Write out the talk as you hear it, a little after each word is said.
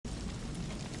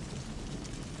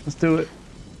Let's do it.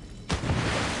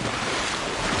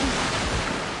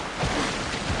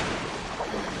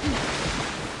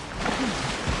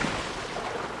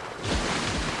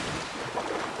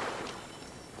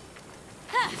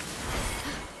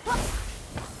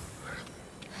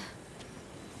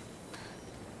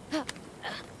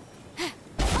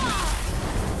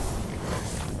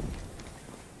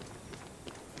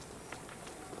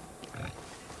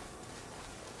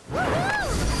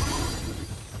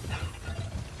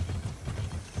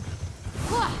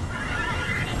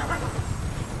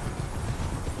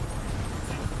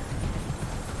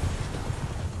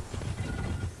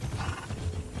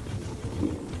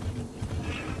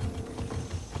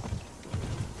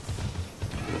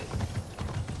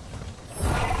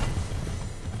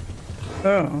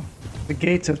 Oh, the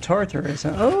gates of Tartarus.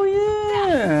 Oh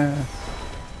yeah.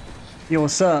 Yo,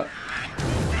 what's up?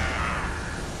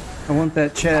 I want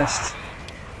that chest.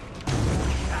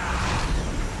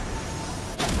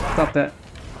 Stop that.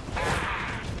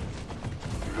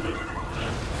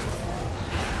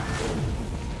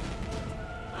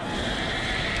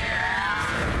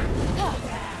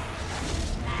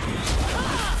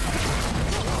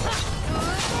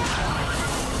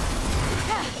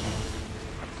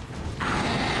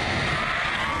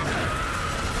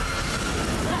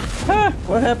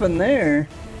 What happened there?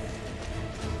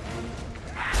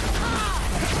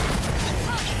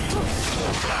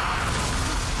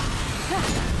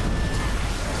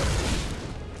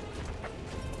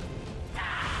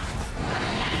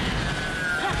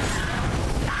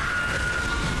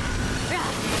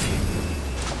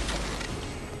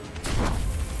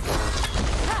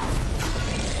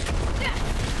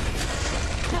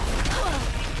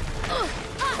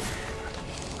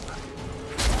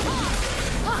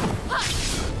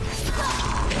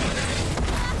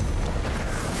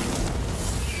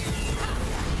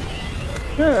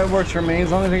 Yeah, that works for me as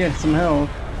long as I get some health.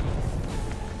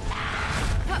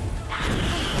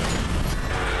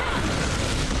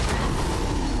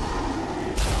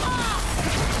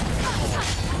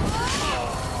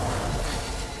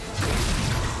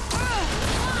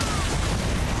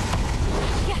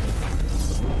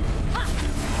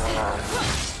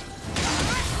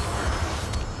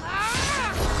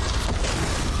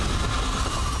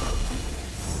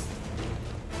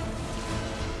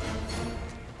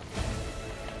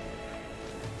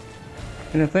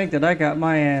 And to think that I got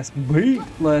my ass beat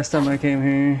last time I came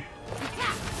here.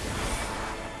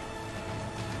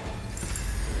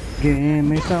 Give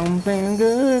me something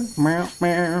good. Meow,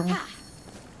 meow.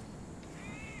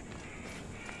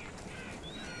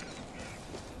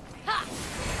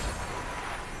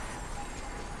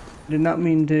 Did not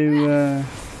mean to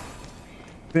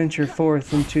venture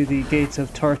forth into the gates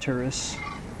of Tartarus.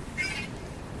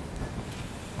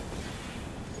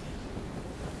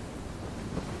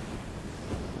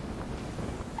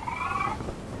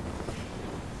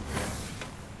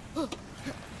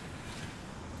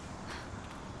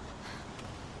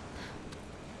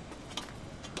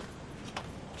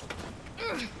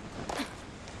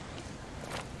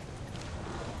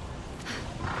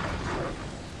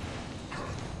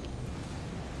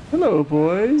 Hello,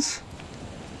 boys.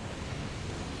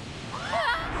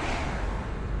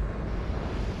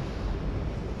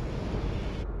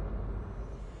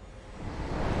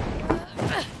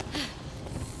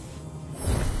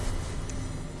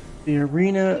 The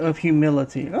Arena of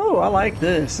Humility. Oh, I like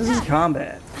this. This is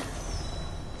combat.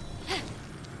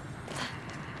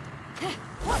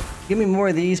 Give me more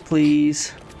of these,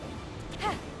 please.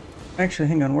 Actually,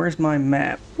 hang on. Where's my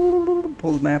map? Pull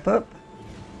the map up.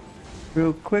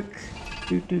 Real quick.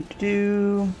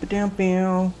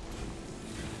 Ba-dam-bam.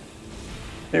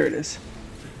 There it is.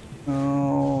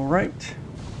 Alright.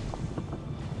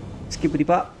 Skippity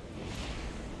pop.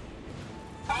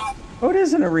 Oh, it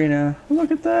is an arena.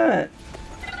 Look at that.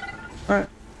 Alright.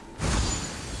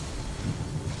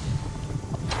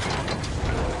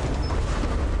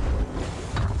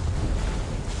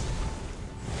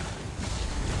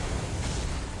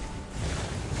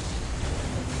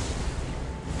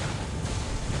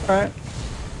 Alright.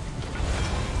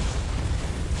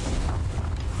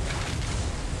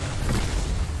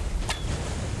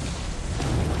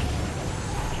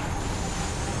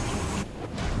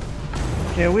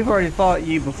 Yeah, we've already fought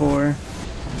you before.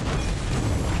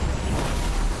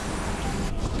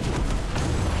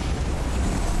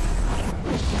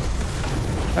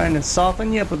 Trying to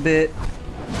soften you up a bit.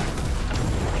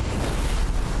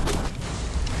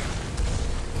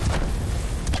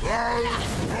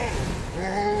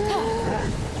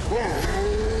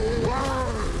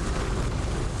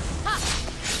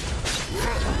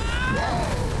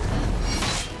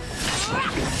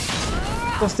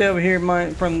 We'll stay over here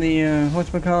from the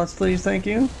whatchamacallits, please. Thank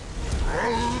you.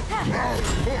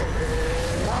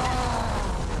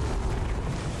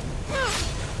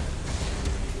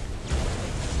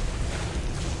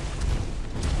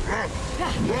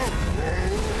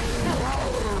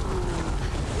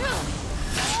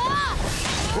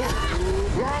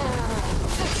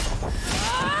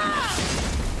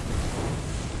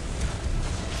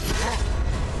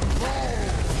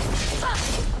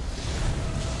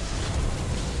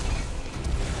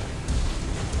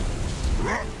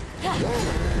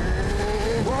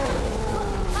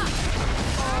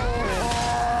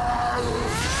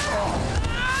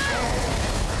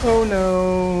 Oh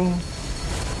no.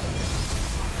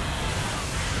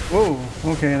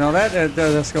 Whoa, okay, now that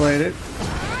does escalate it.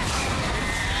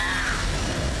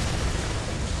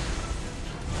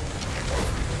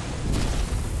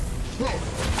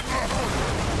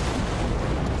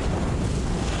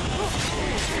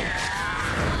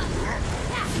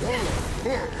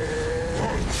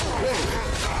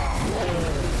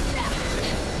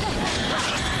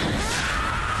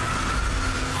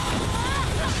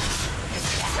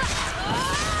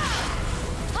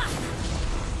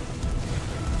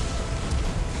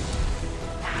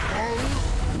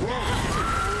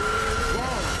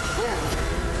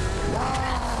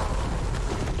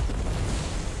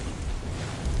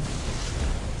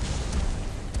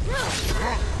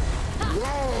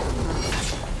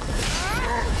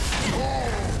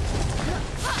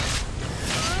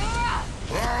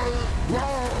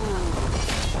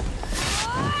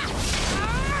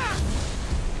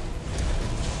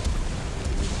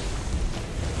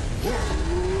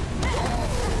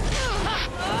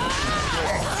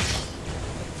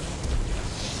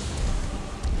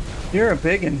 You're a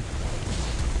biggin'.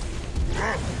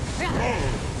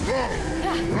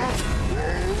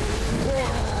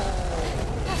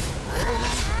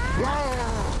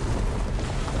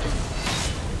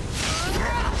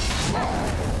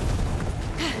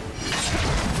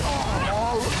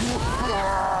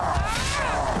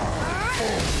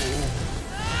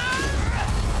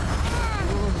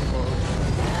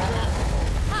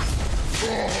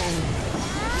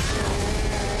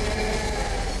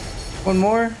 One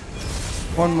more?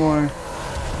 One more.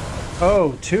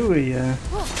 Oh, two of you.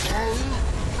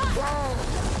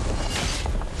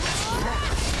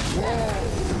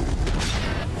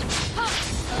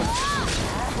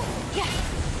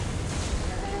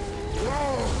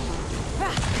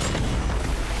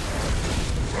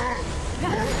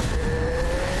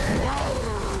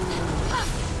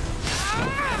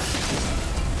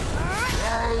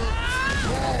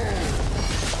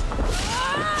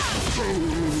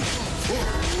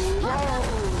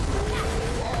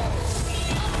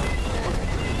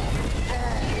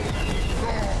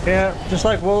 Yeah, just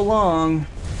like Wo Long.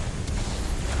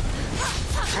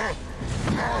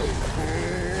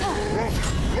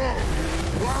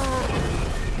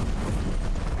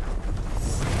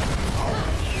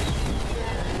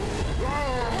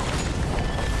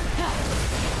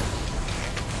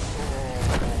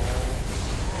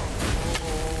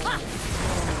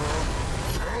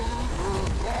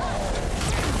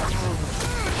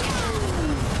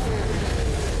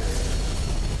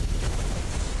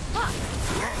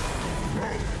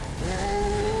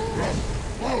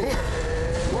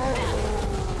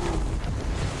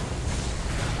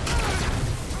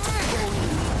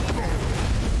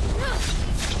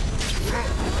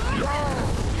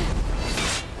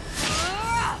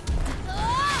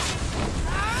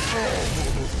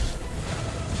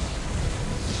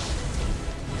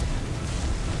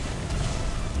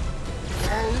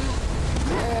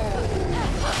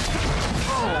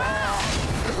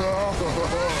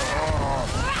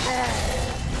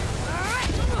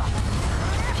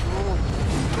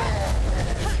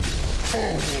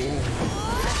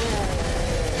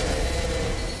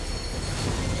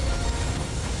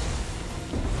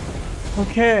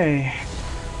 Okay.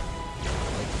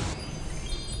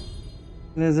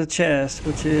 There's a chest,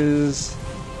 which is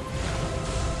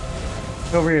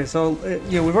over here. So,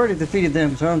 yeah, we've already defeated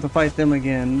them, so I don't have to fight them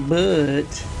again. But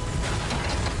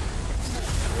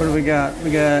what do we got?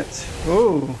 We got,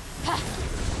 oh.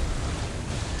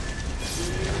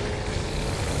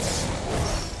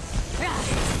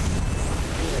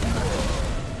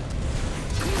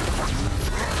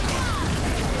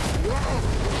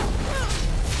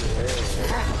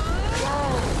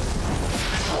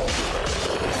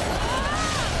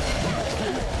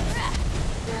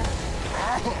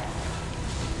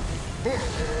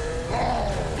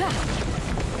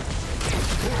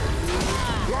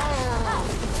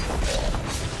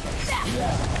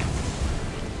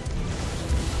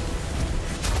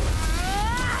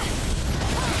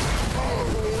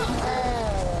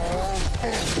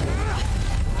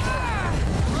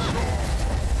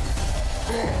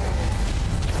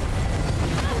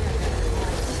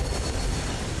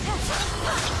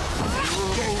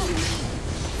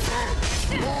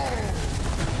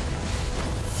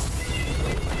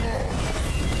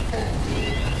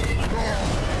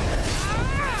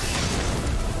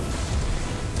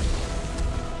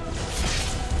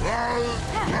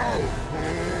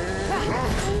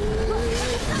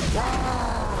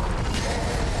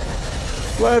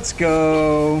 Let's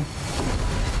go.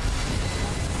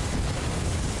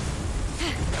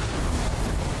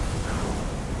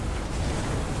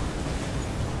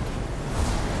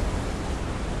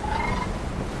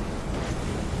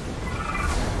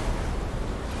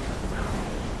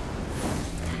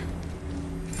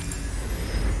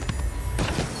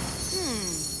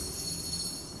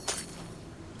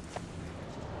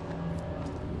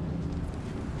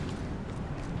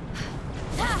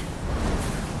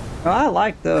 Oh, I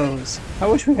like those. I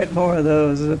wish we had more of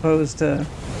those as opposed to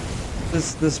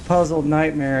this puzzled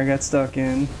nightmare I got stuck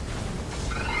in.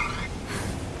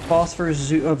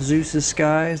 Phosphorus of Zeus's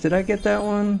skies. Did I get that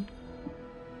one?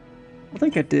 I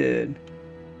think I did.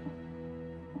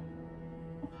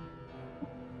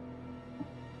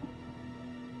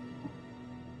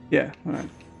 Yeah, alright.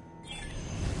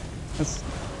 That's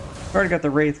I already got the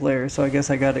Wraith layer, so I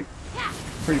guess I got it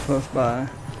pretty close by.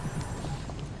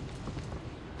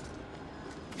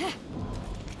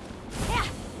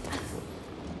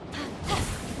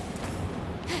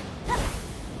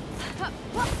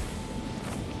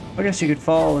 I guess you could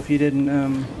fall if you didn't,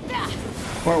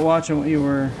 weren't watching what you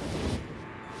were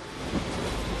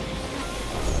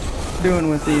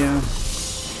doing with the,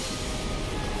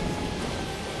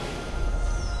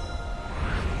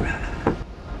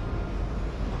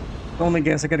 only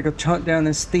guess I gotta go hunt down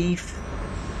this thief.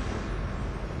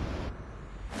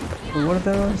 Or what are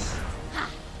those?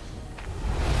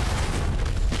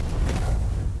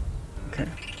 Okay.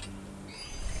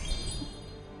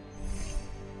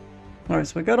 Alright,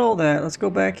 so we got all that. Let's go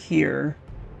back here.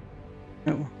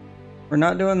 No, we're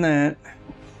not doing that.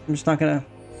 I'm just not gonna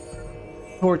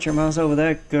torture mouse over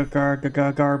that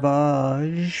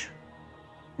garbage.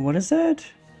 What is that?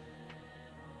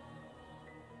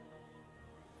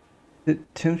 The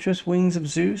Temptress Wings of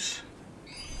Zeus?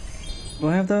 Do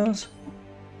I have those?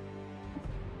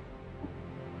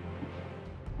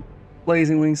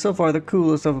 Blazing Wings, so far the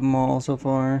coolest of them all so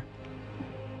far.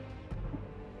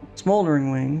 Smoldering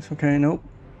Wings, okay, nope.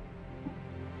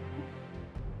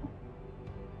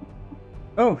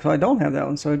 Oh, so I don't have that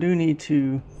one, so I do need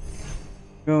to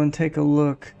go and take a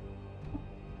look.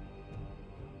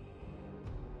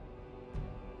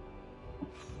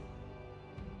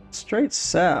 Straight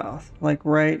south, like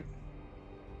right...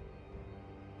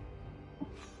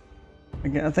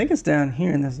 Again, I think it's down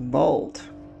here in this vault.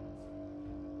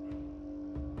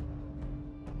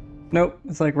 Nope,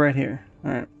 it's like right here.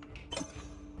 Alright.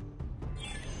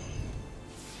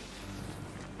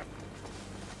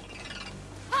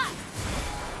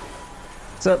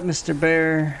 What's up, Mr.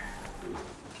 Bear?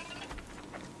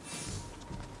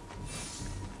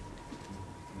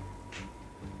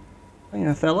 Hey,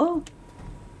 Othello?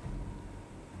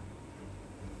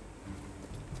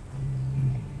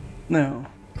 No.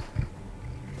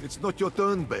 It's not your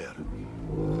turn, Bear.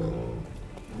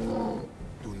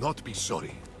 Do not be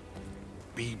sorry.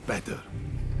 Be better.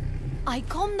 I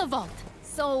combed the vault,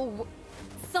 so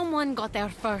someone got there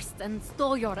first and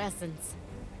stole your essence.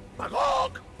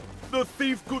 Magog! The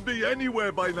thief could be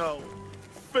anywhere by now.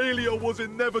 Failure was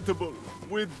inevitable.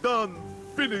 We're done.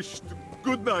 Finished.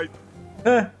 Good night.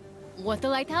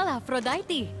 What'll I tell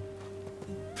Aphrodite?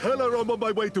 Tell her I'm on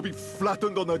my way to be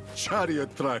flattened on a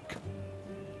chariot track.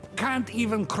 Can't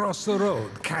even cross the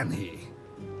road, can he?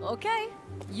 Okay,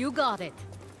 you got it.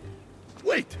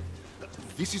 Wait!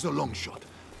 This is a long shot,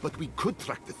 but we could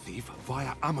track the thief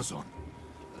via Amazon.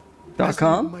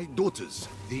 .com? My daughters,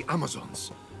 the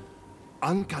Amazons.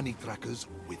 Uncanny trackers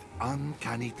with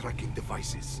uncanny tracking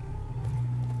devices.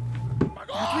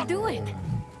 That would do it.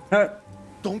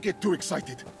 Don't get too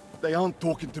excited. They aren't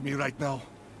talking to me right now.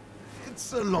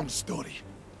 It's a long story.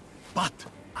 But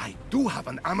I do have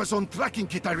an Amazon tracking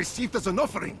kit I received as an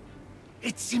offering.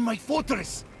 It's in my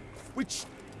fortress, which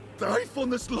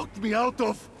Typhon has locked me out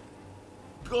of.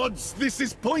 Gods, this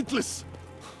is pointless.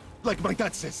 Like my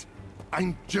dad says,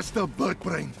 I'm just a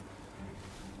bird-brained.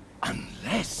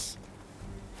 Unless...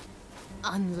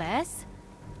 Unless?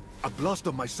 A blast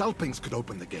of my salpings could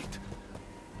open the gate.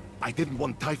 I didn't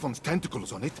want Typhon's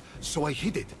tentacles on it, so I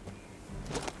hid it.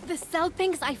 The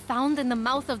salpings I found in the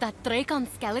mouth of that Dracon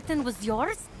skeleton was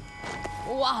yours?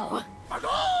 Wow.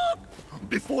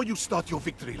 Before you start your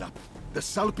victory lap, the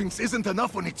salpings isn't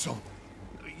enough on its own.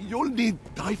 You'll need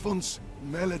Typhon's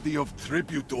melody of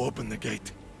tribute to open the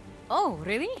gate. Oh,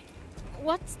 really?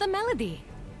 What's the melody?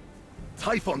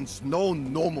 Typhon's no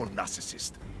normal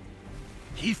narcissist.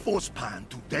 He forced Pan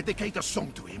to dedicate a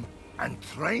song to him and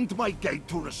trained my gate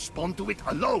to respond to it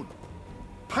alone.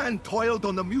 Pan toiled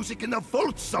on the music in a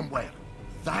vault somewhere.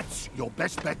 That's your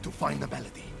best bet to find the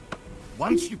melody.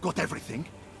 Once you've got everything,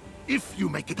 If you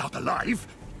make it out alive,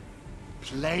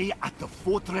 play at the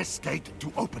fortress gate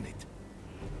to open it.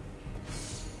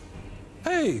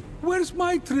 Hey, where's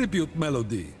my tribute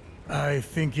melody? I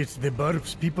think it's the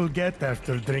burps people get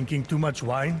after drinking too much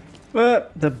wine. The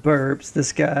burps,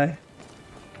 this guy.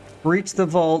 Reach the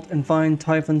vault and find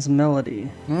Typhon's melody.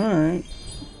 Alright.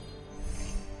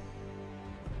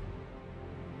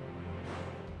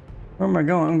 Where am I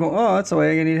going? I'm going, oh, that's the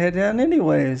way I need to head down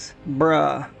anyways.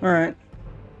 Bruh. Alright.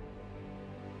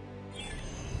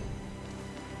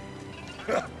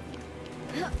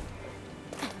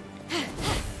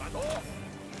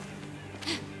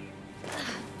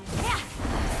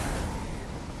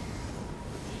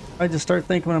 I just start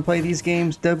thinking when I play these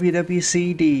games,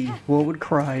 WWCD, what would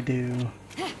Cry do?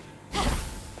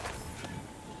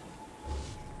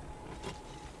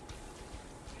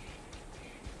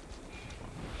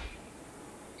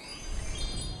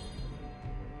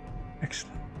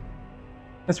 Excellent.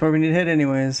 That's where we need to head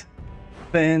anyways.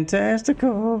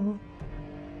 Fantastical.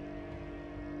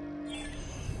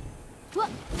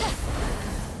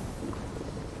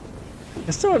 I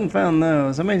still haven't found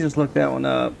those. I may just look that one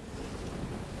up.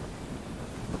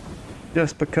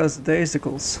 Just because of the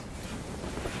icicles.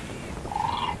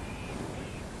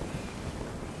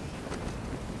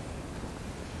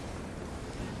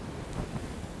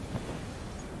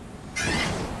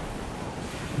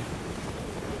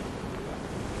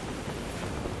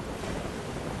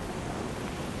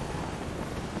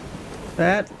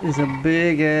 That is a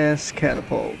big ass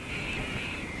catapult.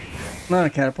 Not a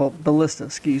catapult, ballista,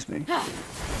 excuse me.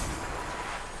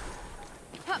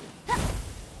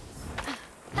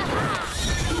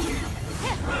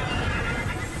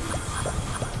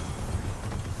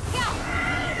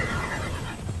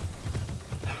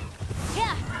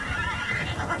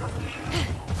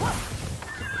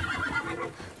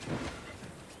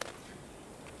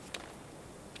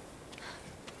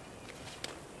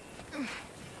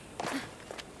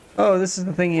 Oh, this is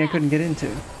the thingy I couldn't get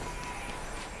into.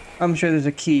 I'm sure there's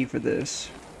a key for this.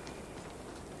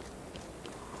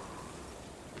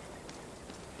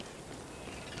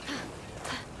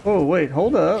 Oh, wait,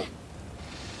 hold up.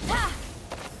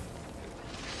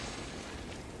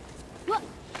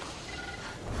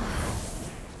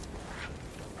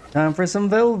 Time for some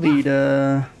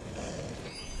Velveeta.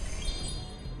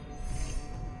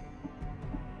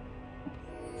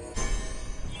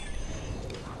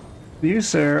 You,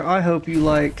 sir, I hope you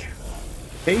like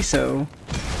queso.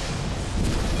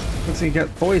 Looks like you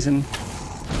got poison.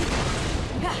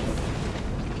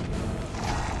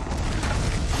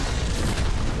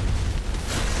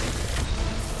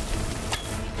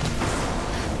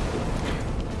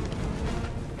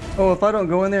 Oh, if I don't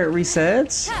go in there, it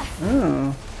resets?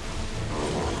 Oh.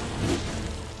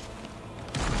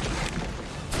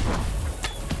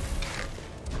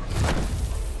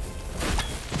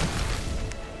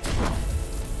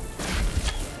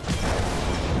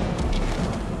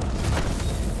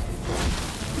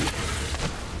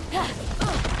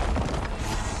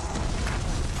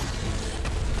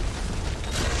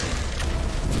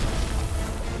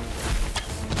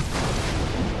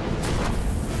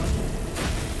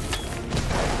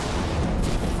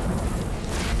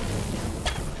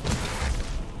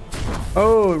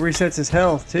 Oh, it resets his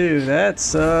health too. That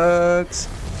sucks.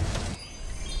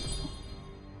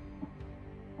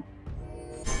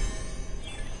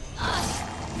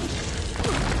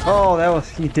 Oh, that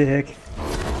was you dick.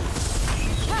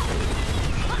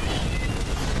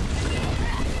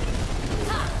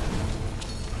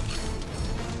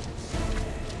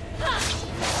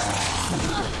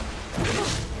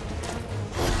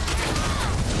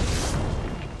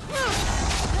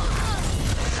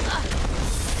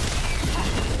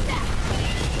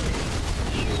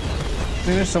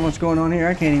 There's so much going on here,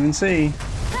 I can't even see.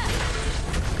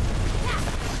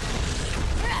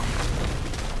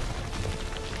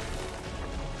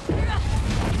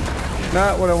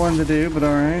 Not what I wanted to do, but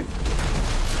alright.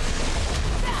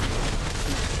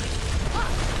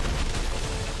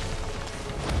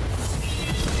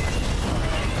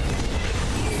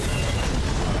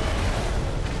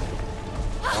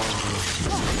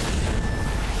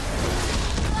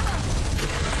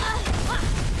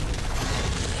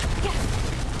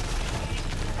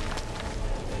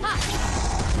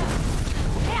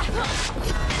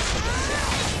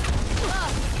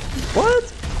 What?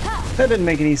 That didn't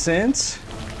make any sense.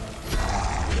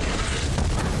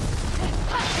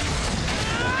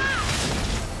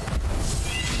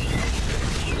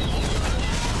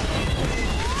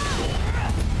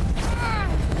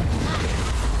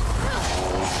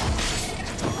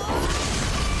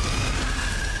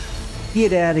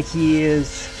 Get out of here.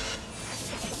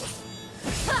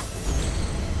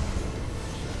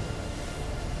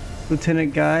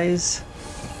 Lieutenant Guys.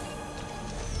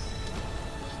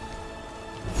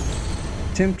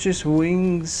 Tempestuous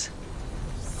wings.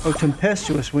 Oh,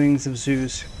 tempestuous wings of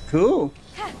Zeus. Cool.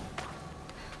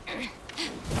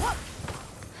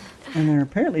 And there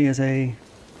apparently is a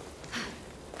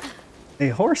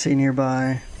horsey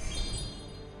nearby.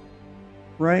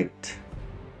 Right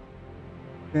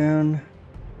down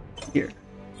here.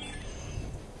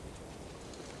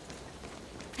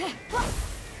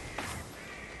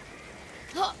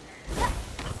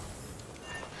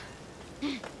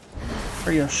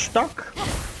 Are you stuck?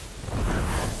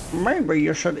 Maybe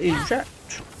you should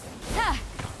eject.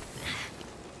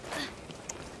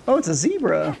 Oh, it's a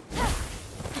zebra.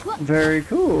 Very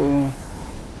cool.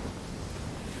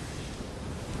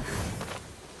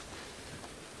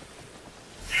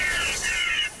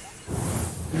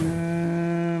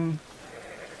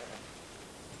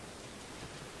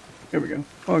 Here we go.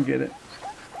 I'll get it.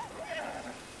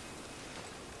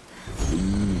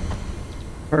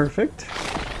 Perfect.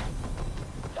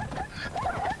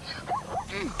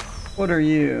 What are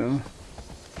you?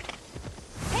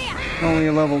 Only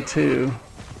a level 2.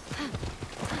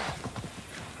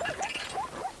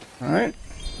 Alright.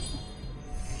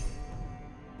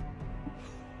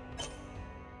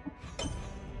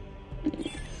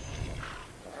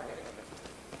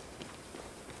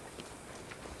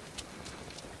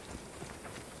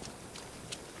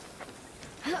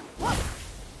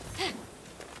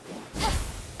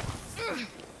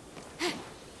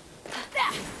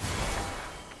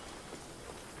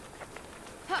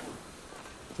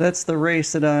 That's the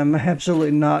race that I'm absolutely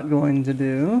not going to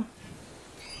do.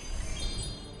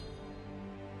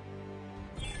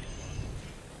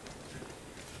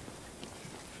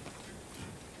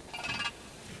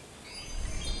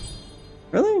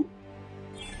 Really?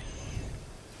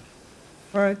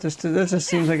 Alright, this just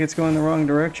seems like it's going the wrong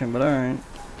direction, but alright.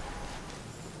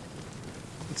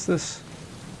 What's this?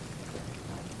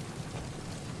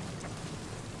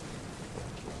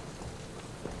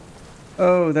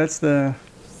 Oh, that's the...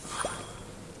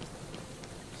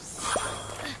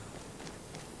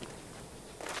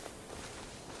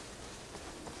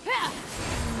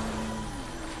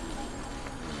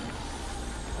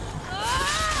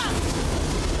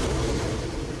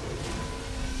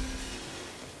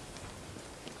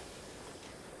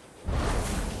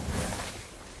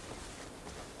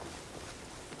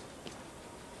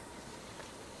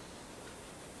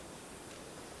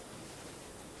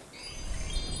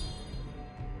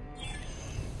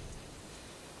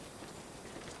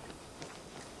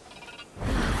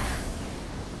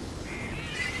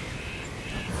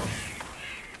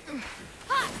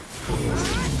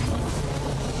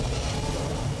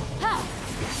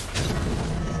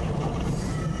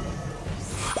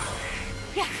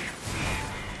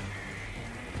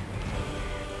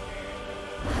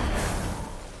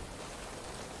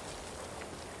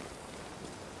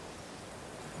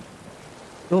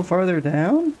 Go farther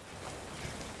down?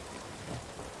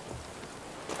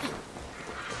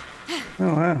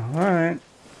 Oh wow, alright.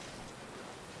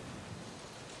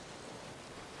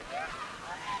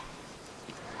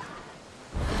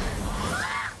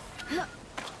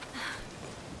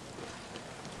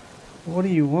 What do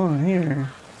you want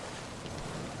here?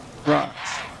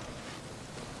 Rocks.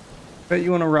 Bet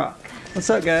you want a rock. What's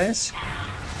up, guys?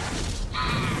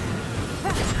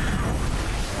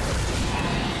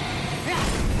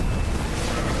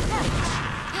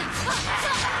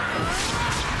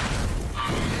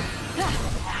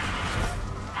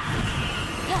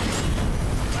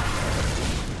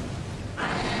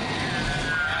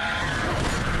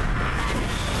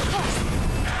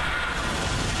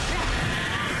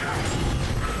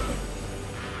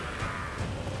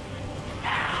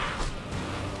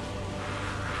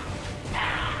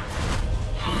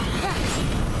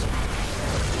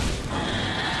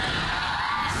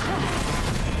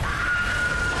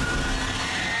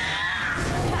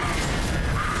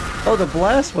 Oh, the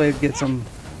blast wave gets them.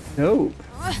 Dope.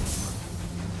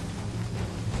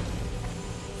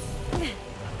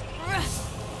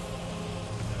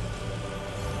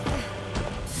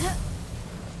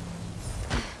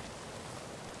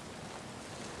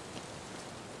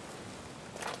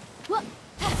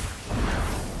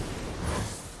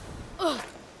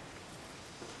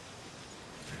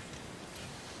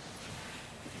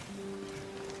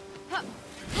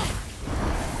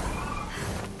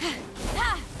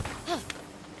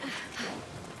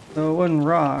 So it wasn't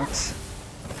rocks.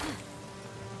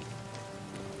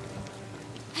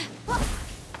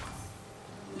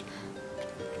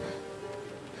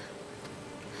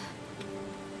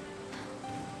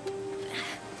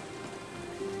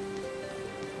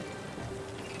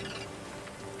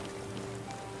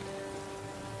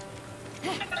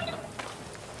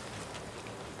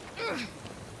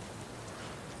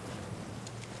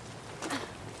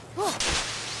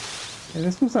 Yeah,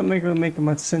 this one's not really making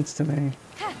much sense to me.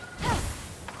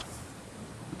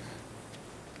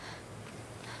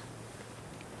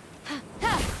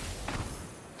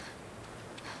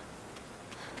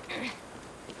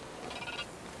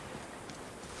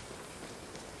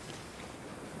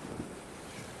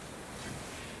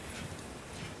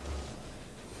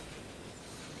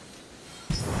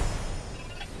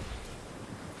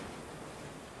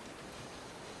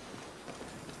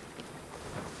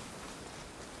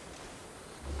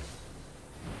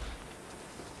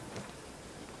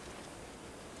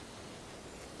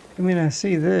 I mean, I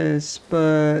see this,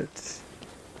 but...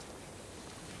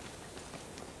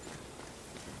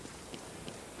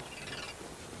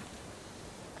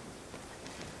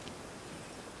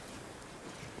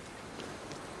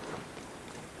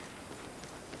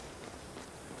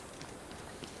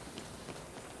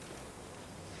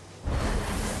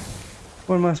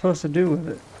 what am I supposed to do with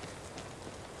it?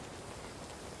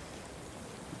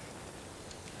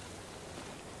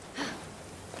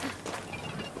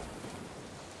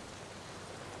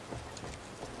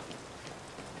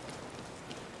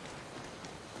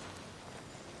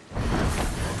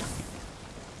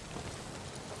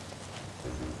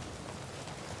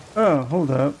 Oh, hold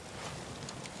up.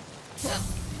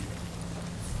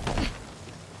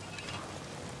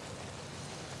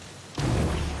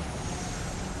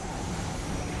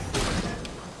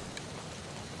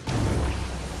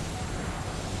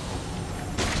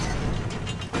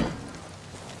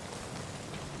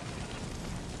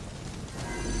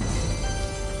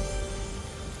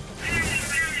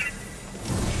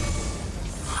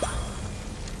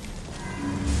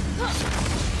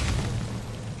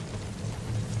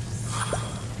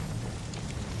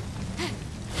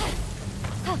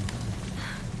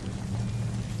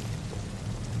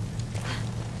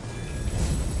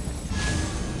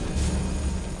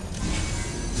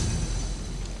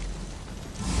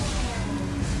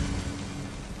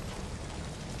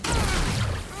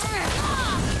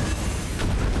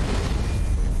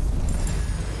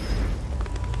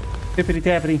 Tippity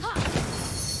tappity.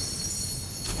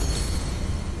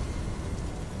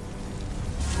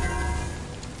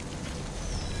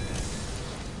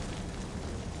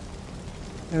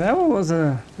 Yeah, that one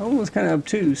was kind of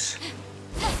obtuse.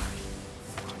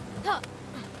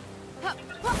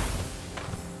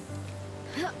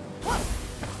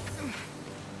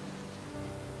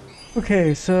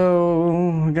 Okay,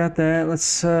 so I got that.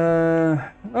 Let's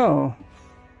oh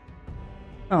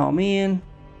man.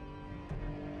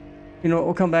 You know what,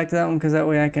 we'll come back to that one because that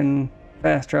way I can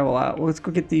fast travel out. Well, let's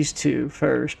go get these two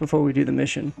first before we do the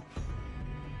mission.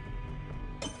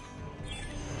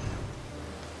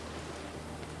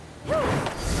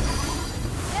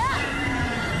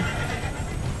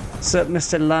 What's up,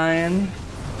 Mr. Lion?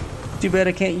 Too bad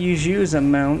I can't use you as a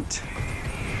mount.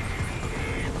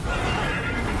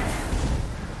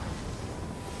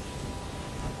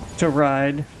 To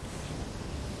ride.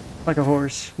 Like a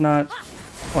horse, not...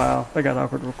 Wow, that got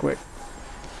awkward real quick.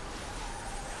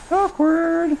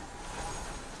 Awkward!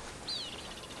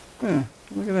 Huh,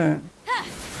 look at that.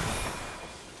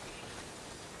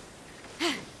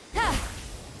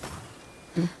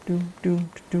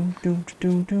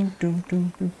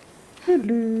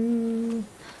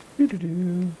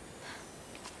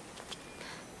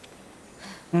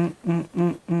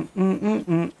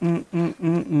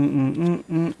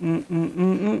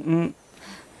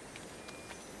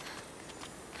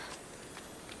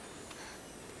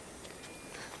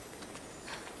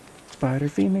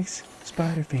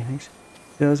 Spider Phoenix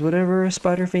does whatever a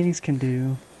Spider Phoenix can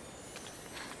do.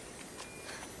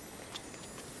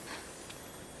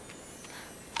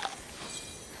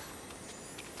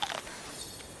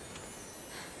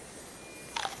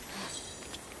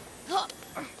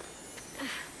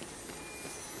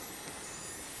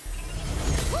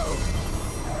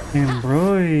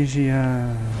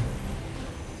 Ambrosia.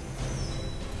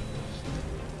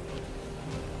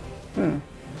 Huh.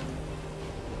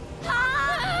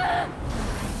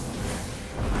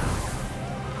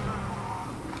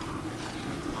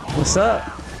 What's up?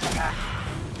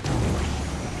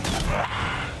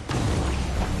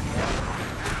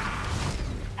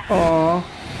 Aww.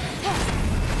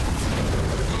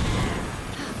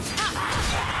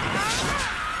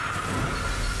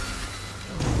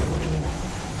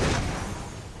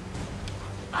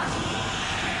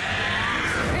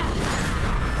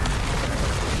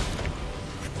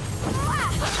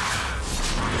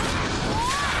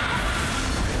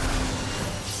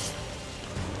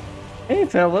 Hey,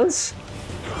 fellas.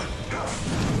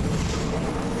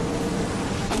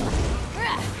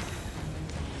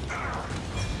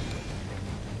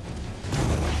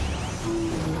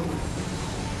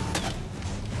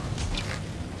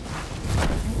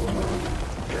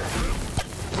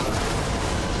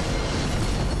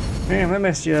 Damn, I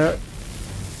messed you up.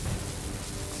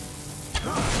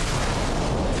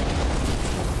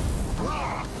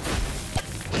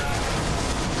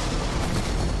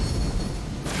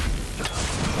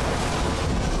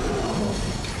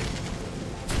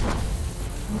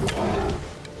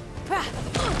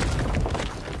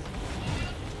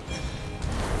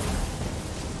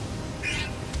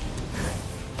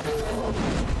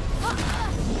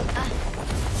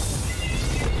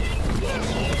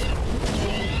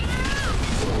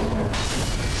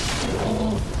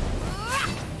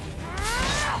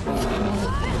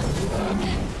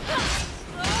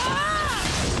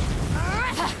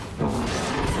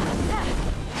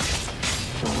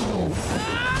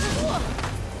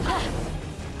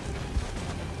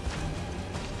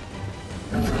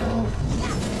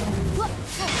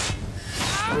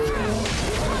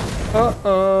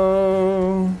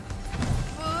 Uh-oh.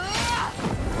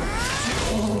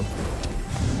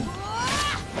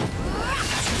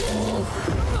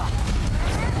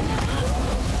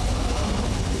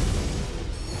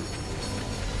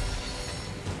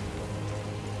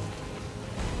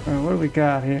 Alright, what do we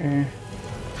got here?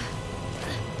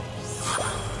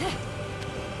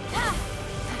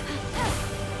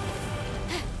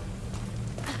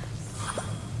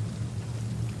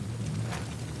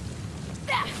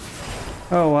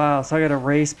 Oh wow, so I gotta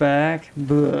race back?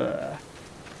 Blah.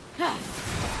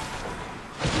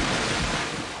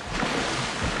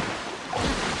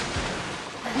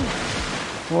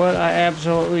 What I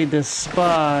absolutely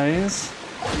despise.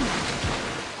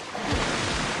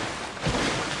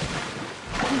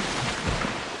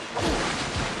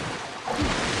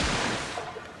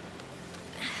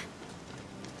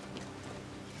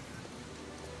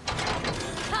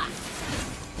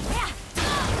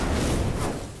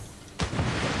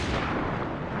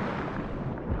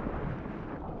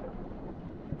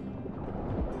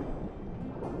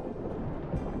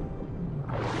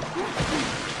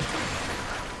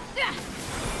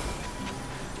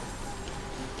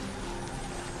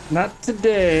 Not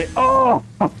today. Oh,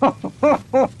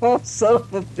 son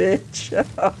of a bitch.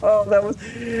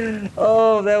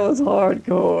 Oh, that was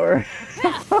hardcore.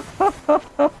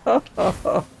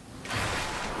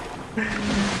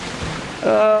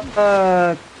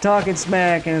 Talking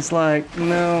smack and it's like,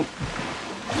 no.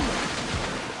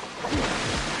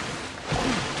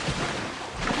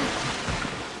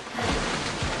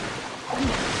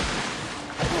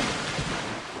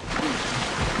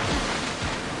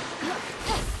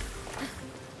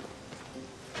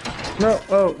 No,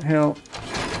 oh, hell.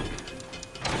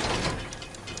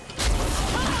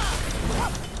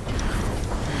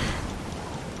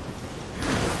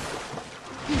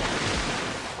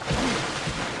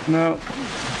 No.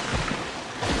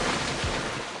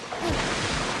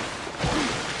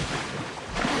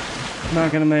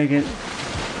 Not gonna make it.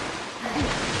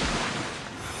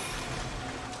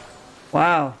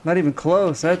 Wow, not even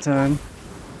close that time.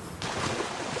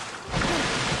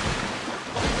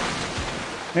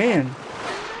 Man.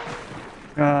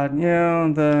 God, you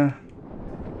know,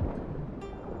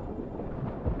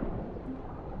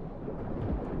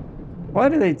 why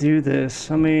do they do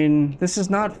this? I mean, this is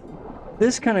not...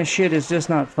 This kind of shit is just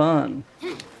not fun.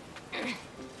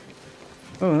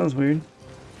 Oh, that was weird.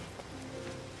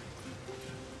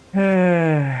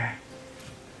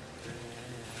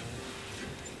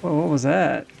 Whoa, what was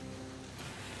that?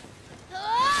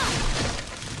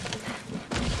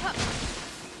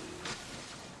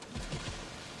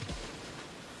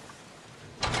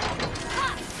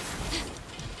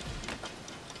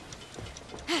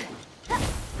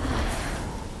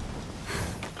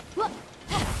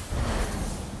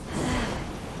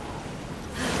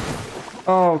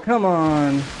 Oh, come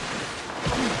on.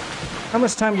 How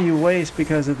much time do you waste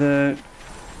because of the...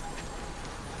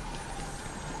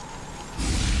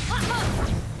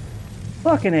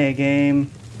 Fucking A game.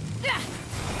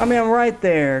 I mean, I'm right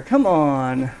there. Come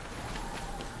on.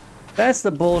 That's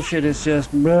the bullshit, it's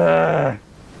just... Ugh.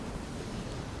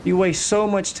 You waste so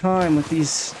much time with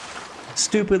these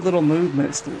stupid little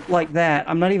movements like that.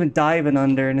 I'm not even diving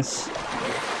under and it's...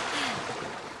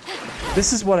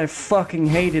 This is what I fucking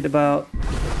hated about...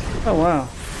 Oh, wow.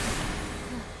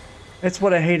 That's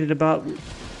what I hated about...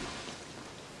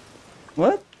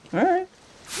 What? Alright.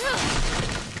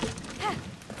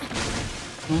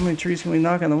 How many trees can we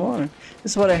knock on the water?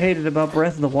 This is what I hated about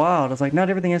Breath of the Wild. It's like, not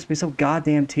everything has to be so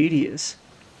goddamn tedious.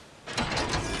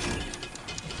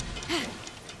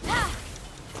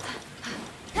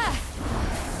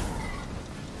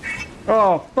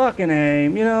 Oh, fucking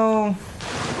aim. You know...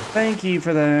 Thank you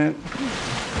for that.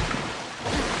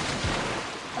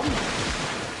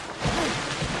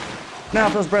 Now,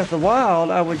 if it was Breath of the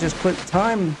Wild, I would just put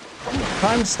time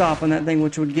time stop on that thing,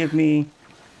 which would give me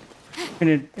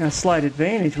a slight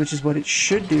advantage, which is what it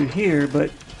should do here,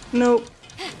 but nope.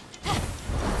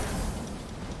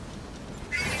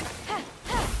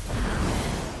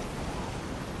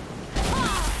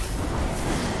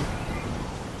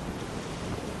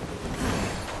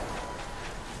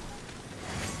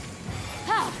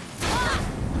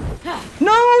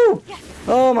 No!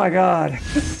 Oh my god.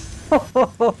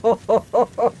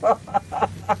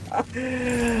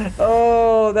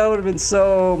 Oh, that would have been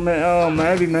so... Oh, man,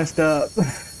 that'd be messed up.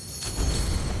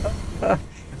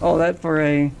 Oh, that for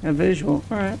a visual.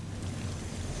 Alright.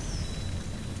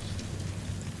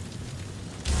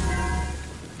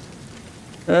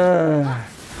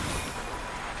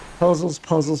 Puzzles,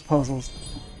 puzzles, puzzles.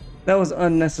 That was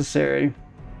unnecessary.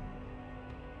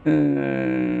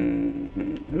 Ooh.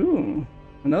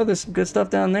 I know there's some good stuff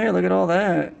down there. Look at all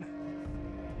that.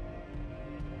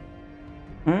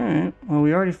 Alright. Well,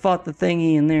 we already fought the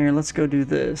thingy in there. Let's go do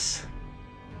this.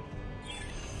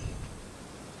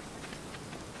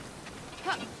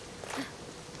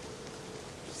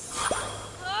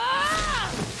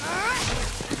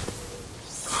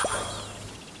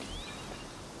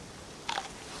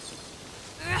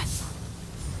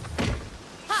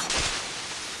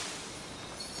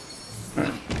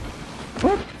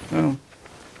 What? Oh.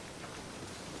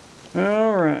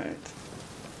 Alright.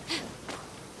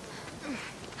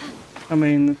 I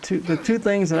mean, the two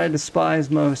things that I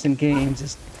despise most in games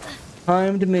is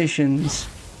timed missions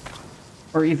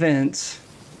or events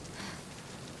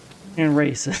and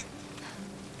races.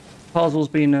 Puzzles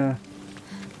being I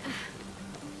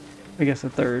guess a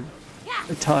third.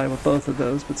 A tie with both of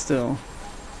those, but still.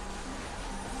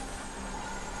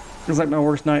 It's like my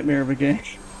worst nightmare of a game.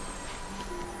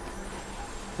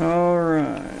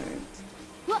 Alright.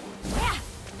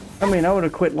 I mean, I would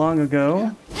have quit long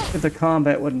ago if the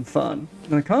combat wasn't fun.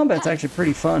 And the combat's actually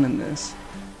pretty fun in this.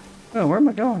 Oh, where am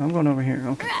I going? I'm going over here.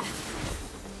 Okay.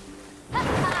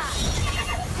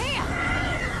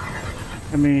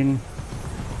 I mean,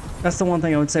 that's the one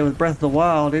thing I would say with Breath of the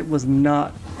Wild. It was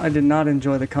not... I did not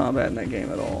enjoy the combat in that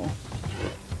game at all.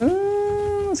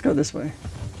 Let's go this way.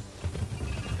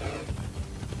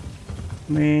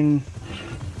 I mean...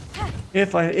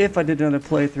 If I did another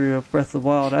playthrough of Breath of the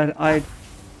Wild, I'd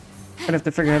have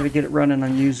to figure out how to get it running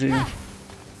on Yuzu.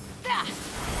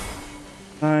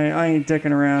 I ain't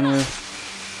dicking around with...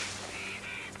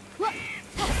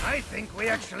 I think we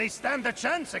actually stand a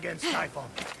chance against Typhon.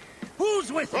 Who's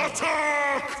with me?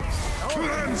 Attack!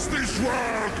 Cleanse this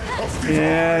world of the...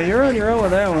 Yeah, you're on your own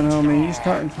with that one, homie. You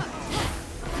starting...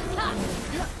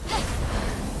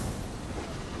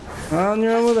 On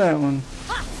your own with that one.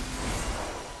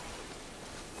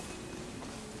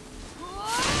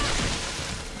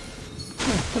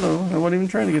 Hello, I wasn't even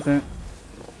trying to get that.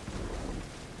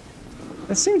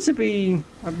 That seems to be...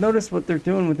 I've noticed what they're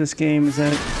doing with this game is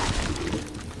that...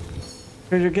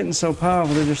 Because you're getting so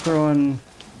powerful, they're just throwing...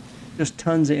 just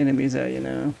tons of enemies at you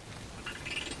now.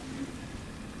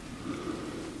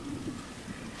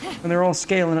 And they're all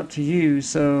scaling up to you,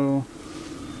 so...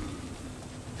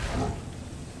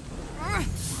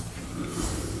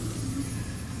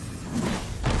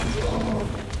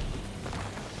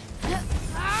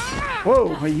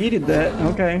 Whoa, I yeeted that.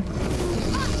 Okay.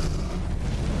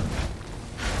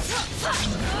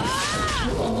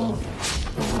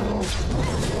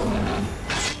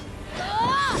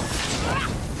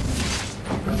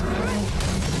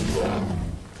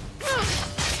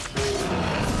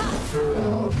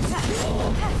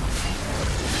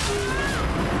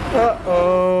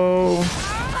 Uh-oh.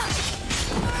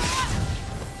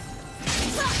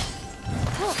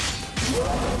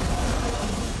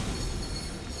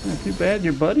 Too bad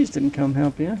your buddies didn't come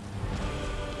help you.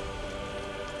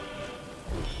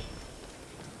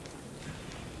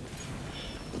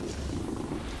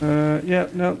 Yeah,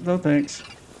 no thanks.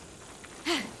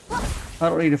 I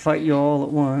don't need to fight you all at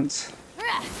once.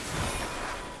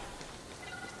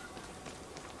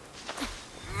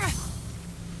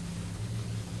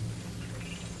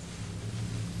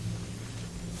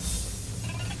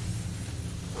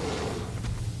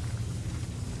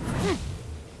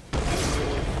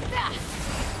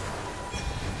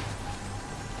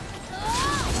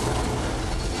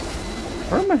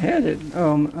 Where am I headed?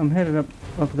 Oh, I'm headed up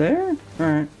there?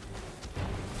 Alright.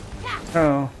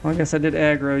 Oh, I guess I did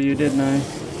aggro you, didn't I?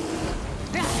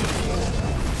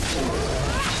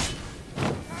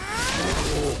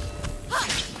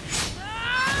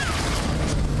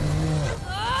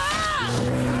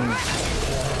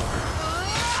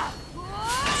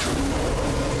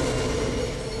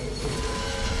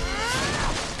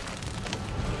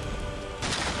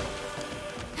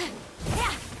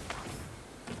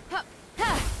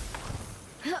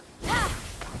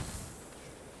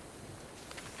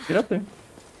 Get up there.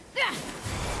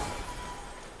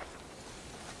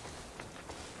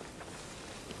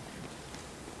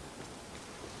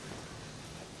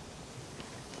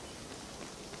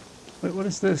 Wait, what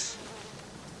is this?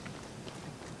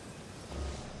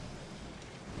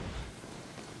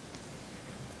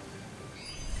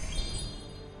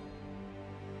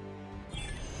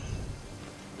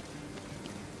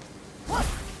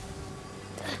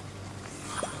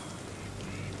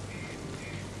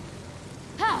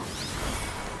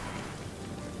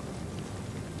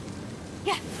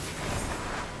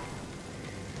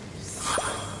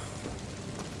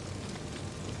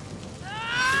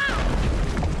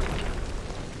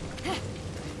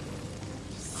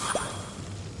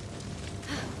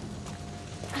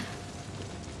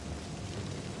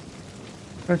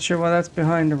 Not sure why that's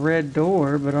behind a red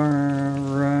door, but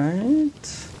alright.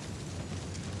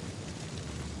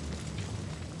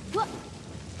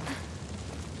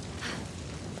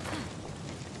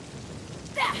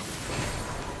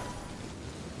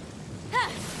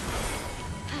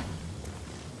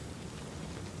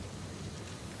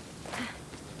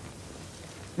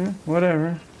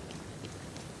 Whatever.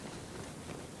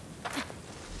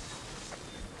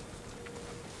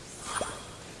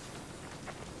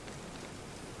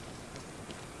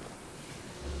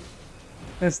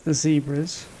 That's the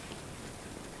zebras.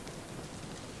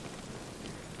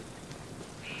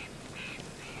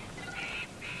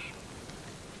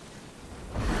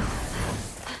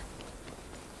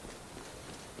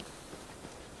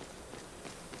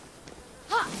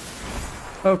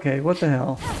 Okay, what the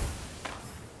hell?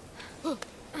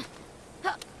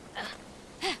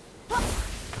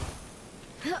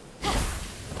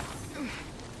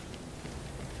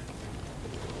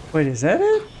 Wait, is that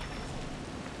it?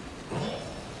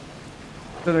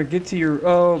 Better get to your...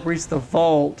 Oh, reach the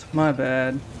vault. My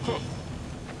bad.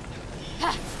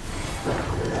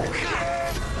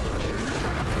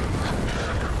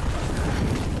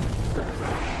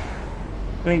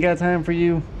 We ain't got time for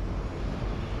you.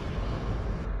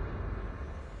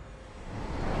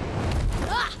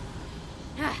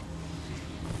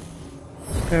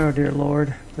 Oh dear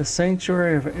lord. The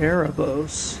Sanctuary of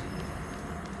Erebos.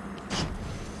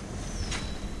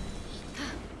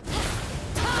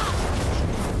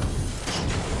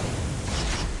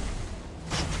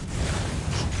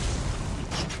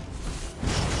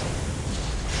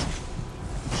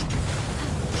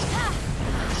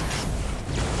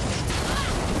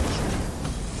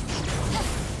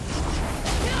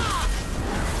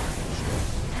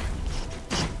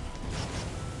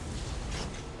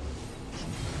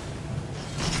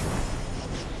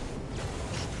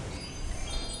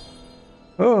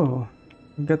 Oh,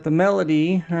 we've got the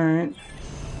melody. Alright.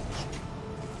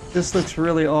 This looks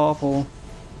really awful.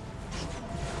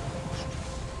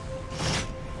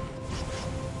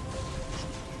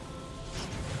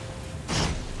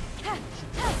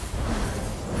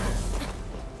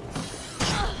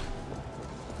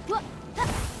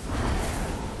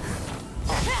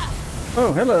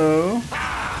 Oh, hello.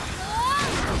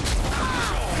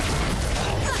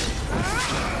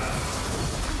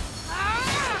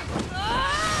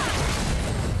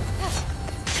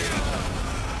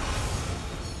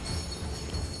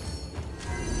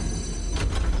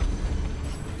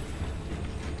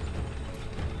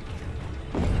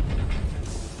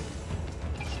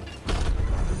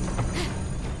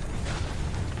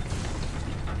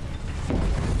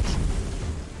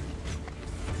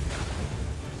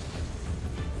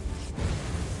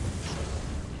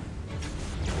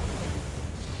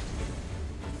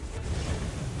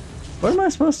 What am I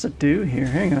supposed to do here?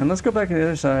 Hang on, let's go back to the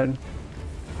other side.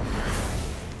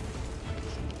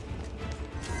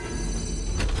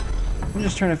 I'm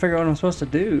just trying to figure out what I'm supposed to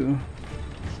do.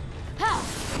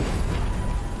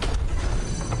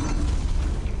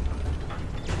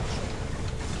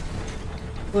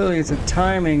 Clearly it's a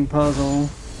timing puzzle.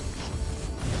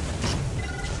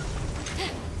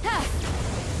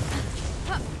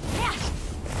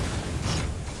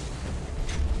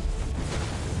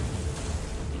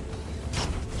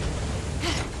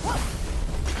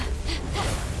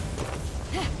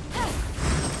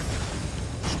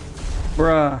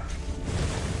 Bruh.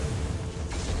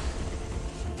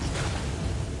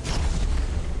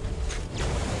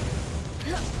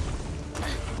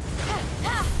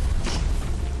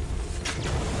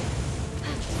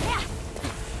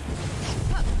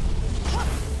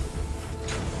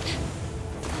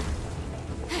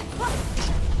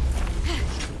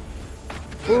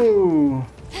 Ooh.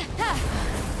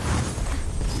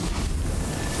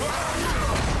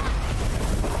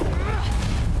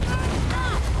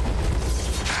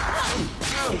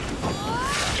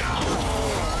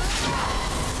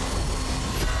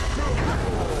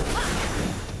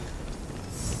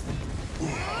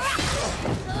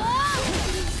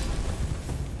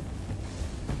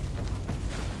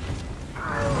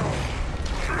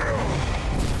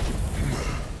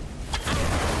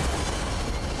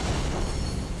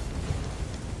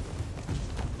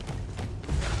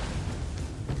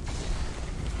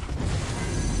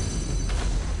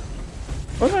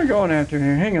 What am I going after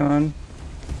here? Hang on.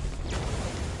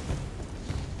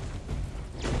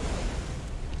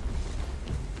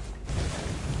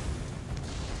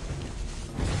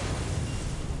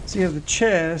 So you have the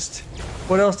chest.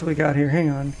 What else do we got here?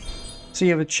 Hang on. So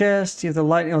you have a chest, you have the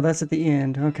lightning. Oh, that's at the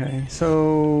end. Okay,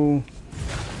 so...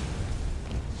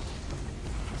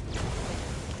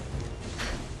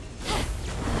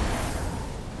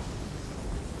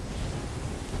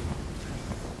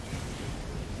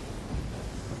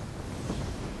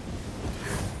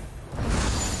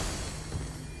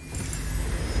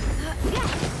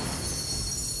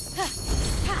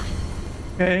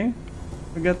 Okay,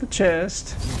 we got the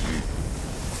chest.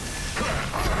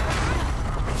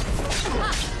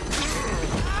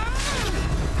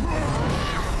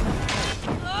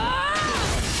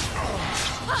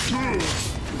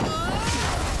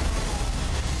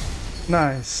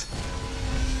 Nice.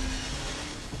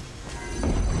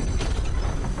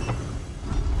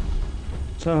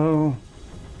 So...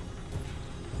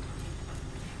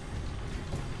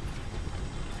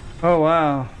 Oh,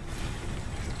 wow.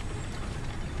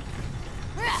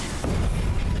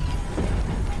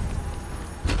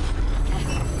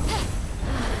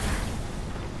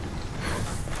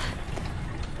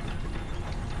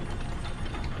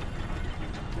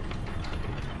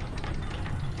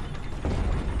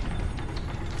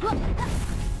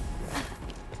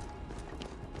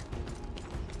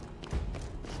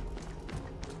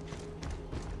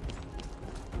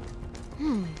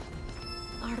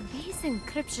 Are these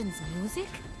encryptions music?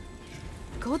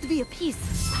 Could be a piece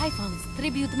of Typhon's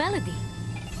tribute melody.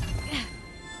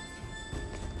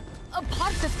 A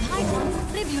part of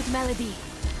Typhon's tribute melody.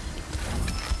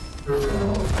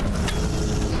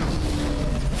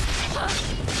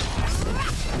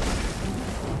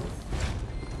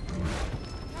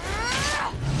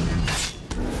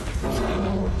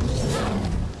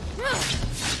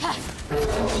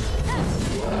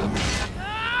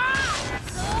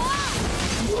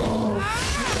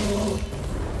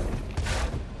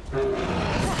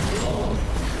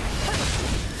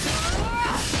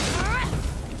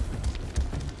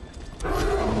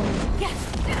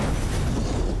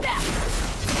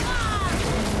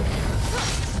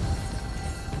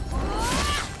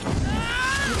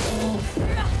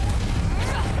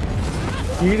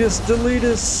 Eat us, delete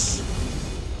us.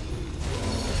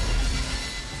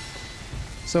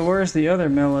 So where's the other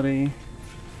melody?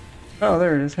 Oh,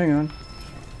 there it is. Hang on.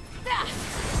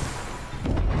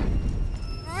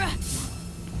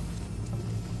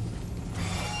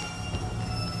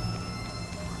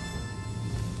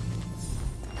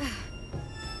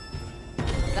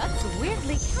 That's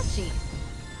weirdly catchy.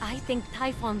 I think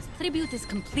Typhon's tribute is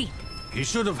complete. He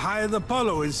should have hired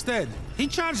Apollo instead. He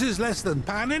charges less than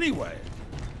Pan anyway.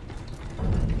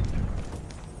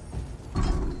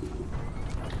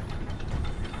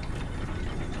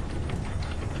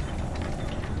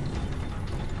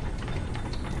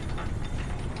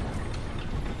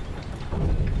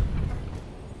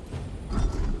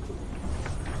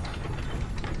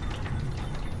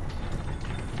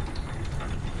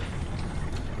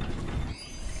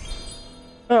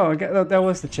 Oh, I got that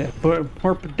was the chat.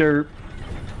 Porp-derp.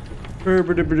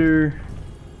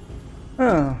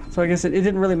 Oh, so I guess it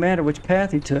didn't really matter which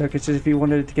path he took. It's just if he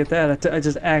wanted to get that, I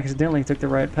just accidentally took the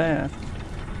right path.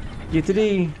 Get to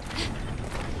D.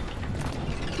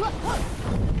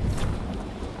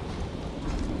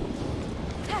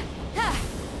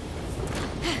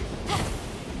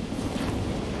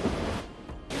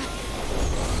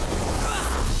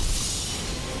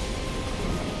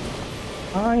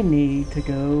 I need to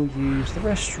go use the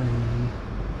restroom.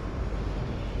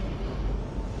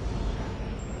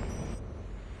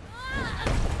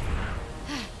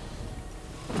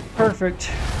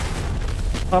 Perfect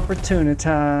opportunity.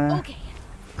 Okay,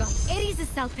 got Ares'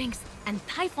 Salpinx and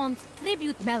Typhon's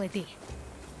tribute melody.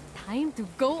 Time to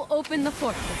go open the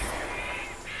fortress.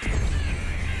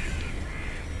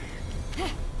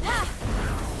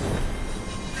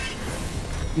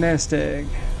 Nest egg.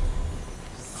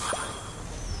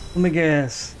 Let me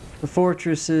guess. The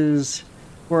fortress is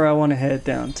where I want to head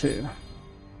down to.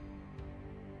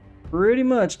 Pretty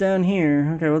much down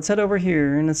here. Okay, let's head over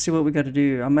here and let's see what we got to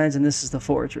do. I imagine this is the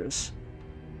fortress.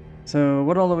 So,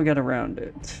 what all do we got around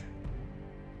it?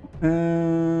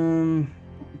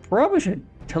 Probably should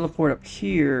teleport up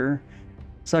here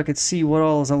so I could see what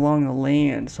all is along the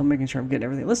land. So I'm making sure I'm getting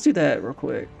everything. Let's do that real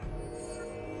quick.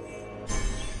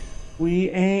 We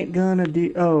ain't gonna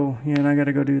do... Oh, yeah, and I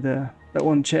gotta go do that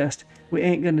one chest. We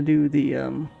ain't gonna do the,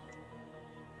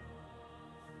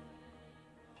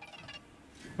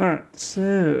 Alright,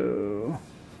 so...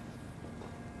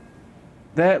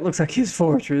 That looks like his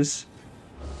fortress.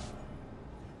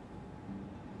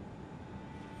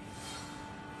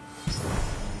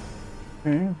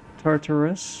 Okay,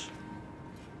 Tartarus.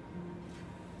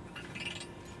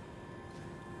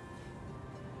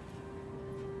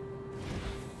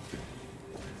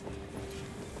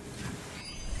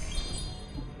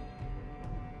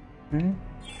 Okay.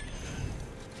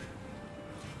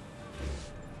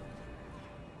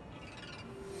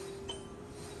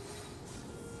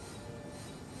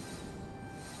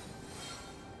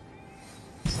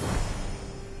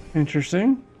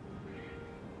 Interesting.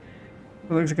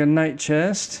 It looks like a night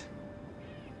chest.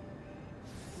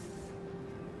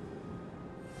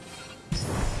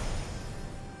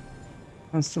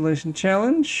 Constellation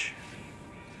challenge.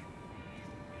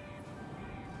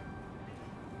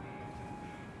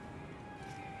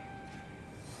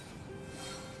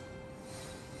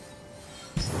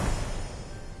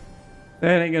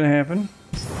 That ain't gonna happen.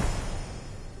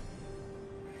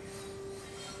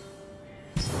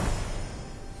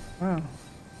 Wow.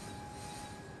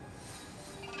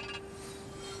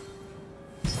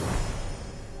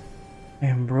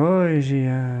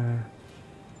 Ambrosia.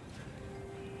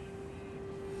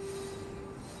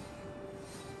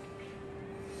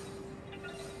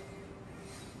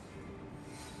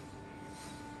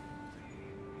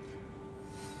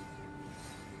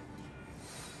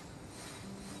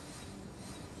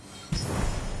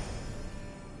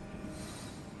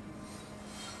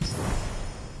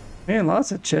 Man,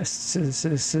 lots of chests.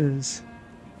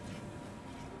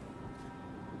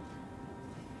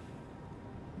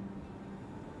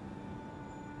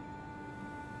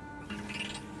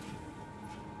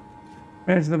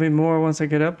 Imagine there'll be more once I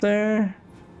get up there.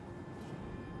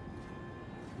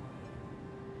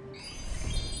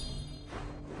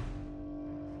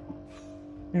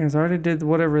 Yeah, I already did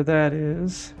whatever that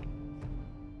is.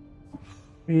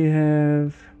 We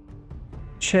have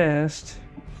chest,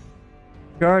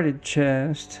 guarded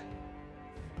chest,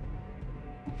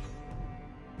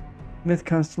 myth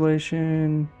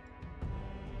constellation.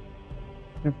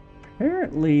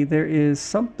 Apparently there is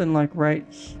something like right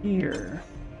here.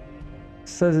 It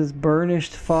says it's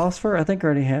burnished phosphor. I think I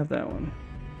already have that one.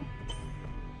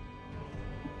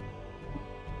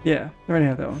 Yeah, I already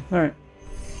have that one. Alright.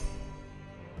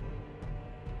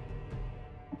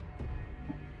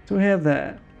 So we have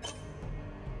that.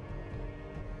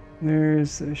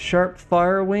 There's sharp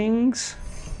fire wings.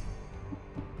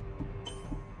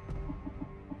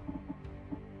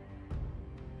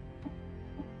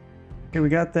 Okay, we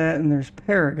got that, and there's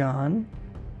Paragon.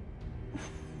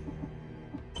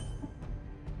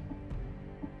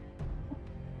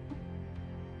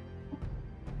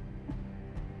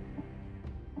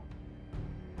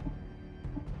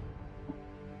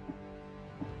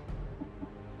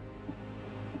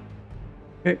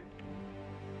 Okay.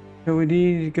 So we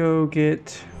need to go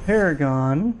get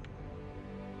Paragon,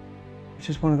 which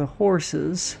is one of the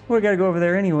horses. Well, we gotta go over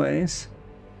there anyways,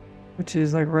 which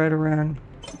is like right around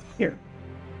here.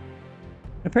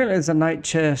 Apparently it's a night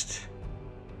chest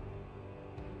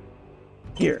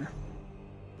here.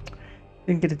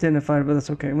 Didn't get identified, but that's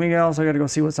okay. We also gotta go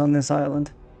see what's on this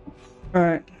island.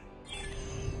 Alright.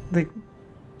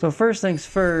 So first things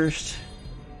first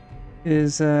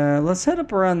is let's head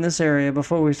up around this area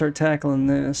before we start tackling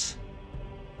this.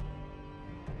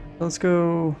 Let's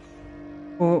go.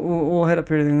 We'll head up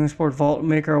here to the export vault and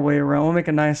make our way around. We'll make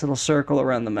a nice little circle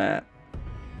around the map.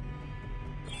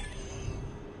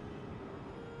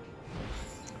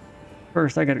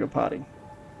 First, I gotta go potty.